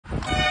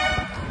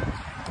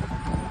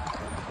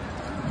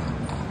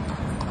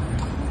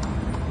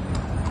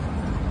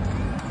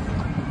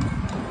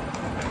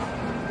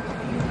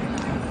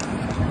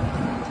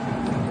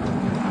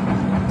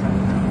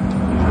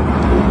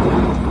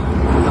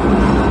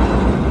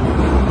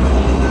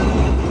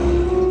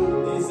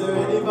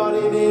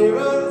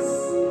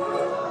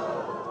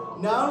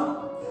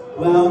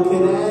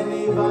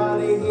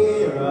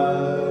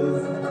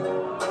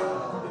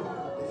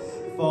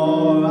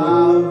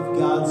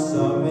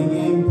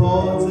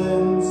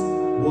important.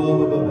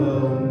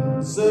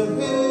 Whoa, so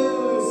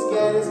who's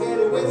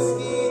scared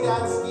whiskey,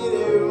 that's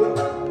skidoo.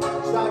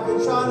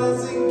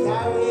 Trackatroners and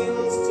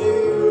cowheels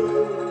too.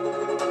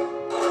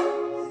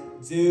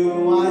 Do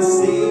I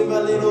seem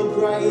a little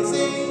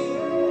crazy?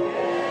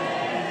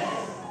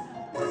 Yes.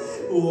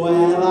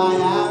 Well, I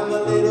am a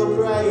little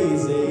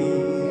crazy.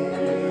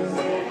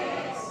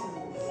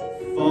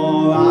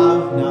 For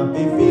I've not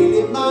been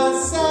feeling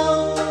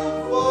myself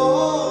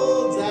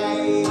all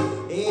day.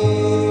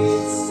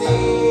 It's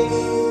in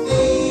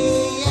the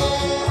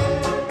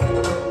air,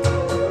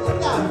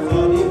 that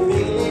funny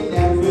feeling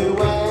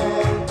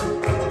everywhere,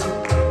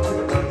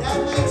 that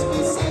makes me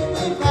sick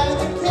without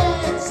a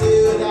care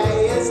today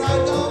as I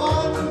go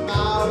on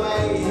my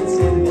way. It's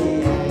in the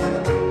air,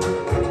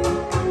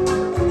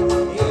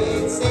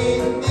 it's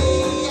in the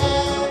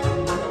air,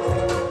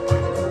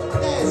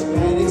 there's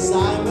great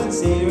excitement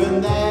here and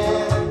there.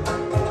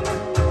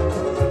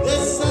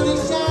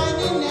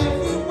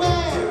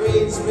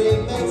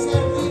 Spring makes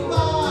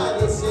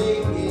everybody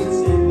sing. It's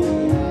in the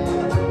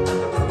air.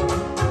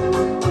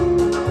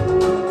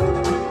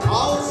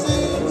 Oh,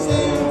 zoom,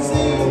 zoom,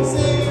 zoom,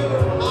 zoom,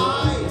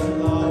 high and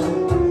low.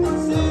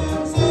 Zoom,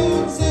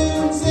 zoom,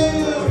 zoom,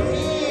 zoom,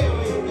 here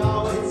we go.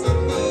 It's in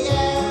the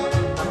air.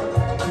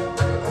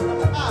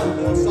 I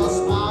feel so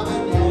smart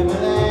and never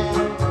there.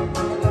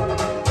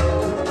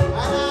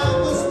 And I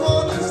was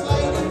born as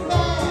Lady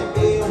Fair.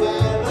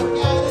 Beware, look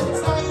out and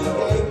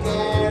take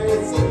care.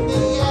 It's in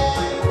the air.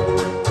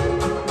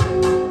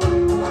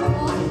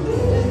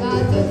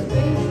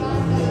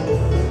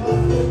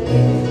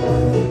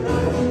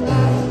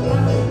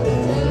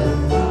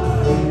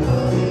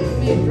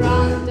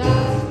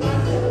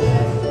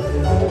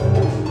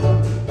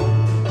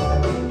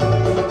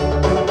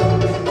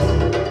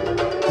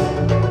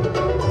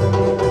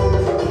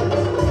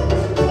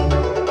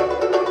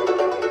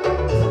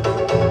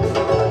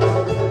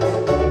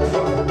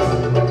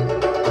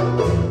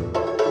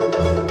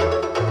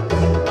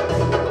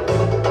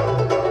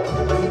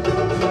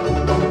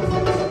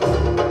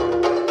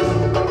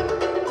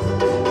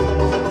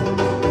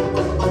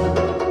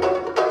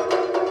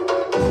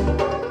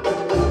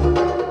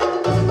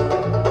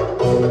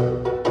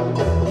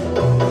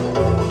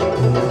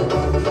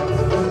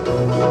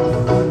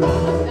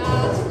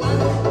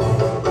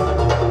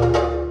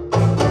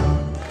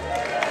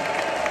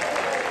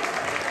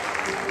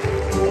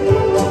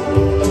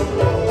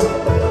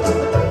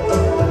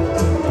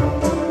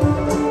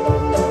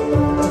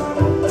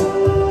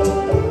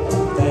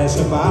 A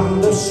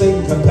band of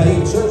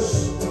syncopators,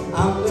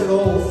 and they're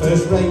all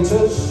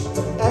first-raters.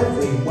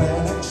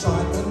 Everywhere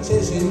excitement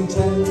is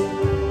intent.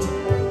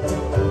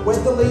 When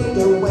the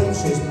leader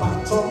waves his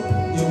baton,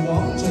 you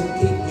want to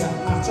keep your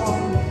hat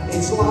on.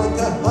 It's like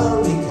a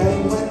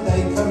hurricane when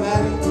they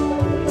commence.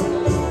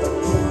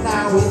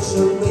 Now it's a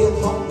real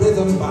hot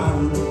rhythm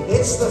band.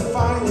 It's the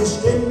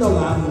finest in the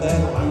land.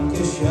 They're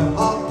Lancashire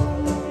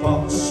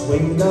hot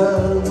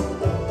swinger.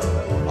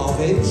 Of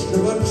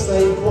instruments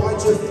they've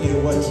quite a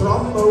few, a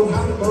trombone,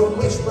 handbone,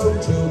 wishbone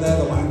too. They're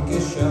the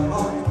Lancashire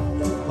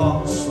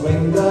hot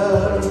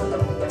swinger.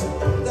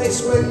 They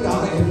swing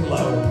high and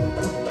low,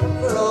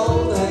 for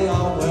all they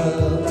are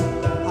worth.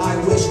 I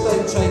wish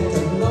they'd take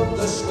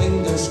another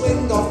swing and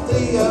swing off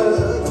the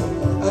earth.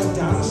 At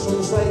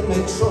dances they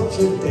make such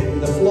a din,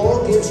 the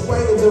floor gives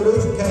way, the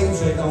roof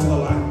caves in on the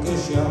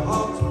Lancashire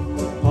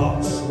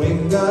hot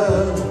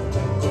swinger.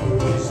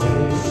 This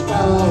is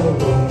Stella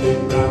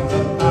walking round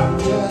the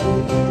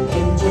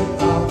into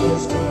Parker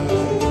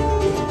Square,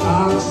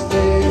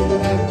 dancing and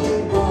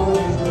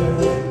everybody's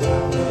doing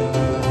down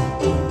there.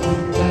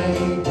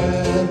 Take a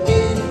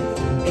peep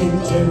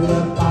into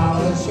the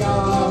palace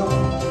yard.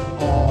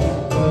 All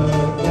the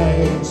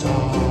gates are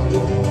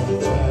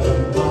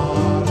open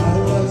wide,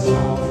 and the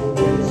song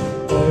is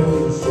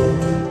blue.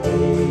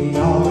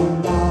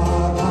 Beyond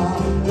our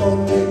land,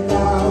 running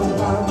down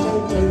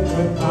to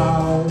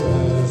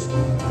Parker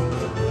Square.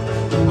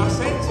 I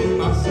said to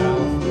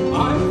myself,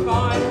 I'm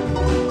fine,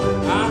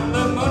 and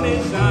the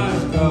money's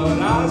as good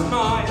as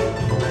mine,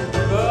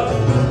 but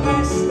the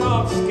best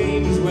of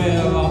schemes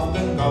will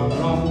often go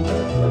wrong.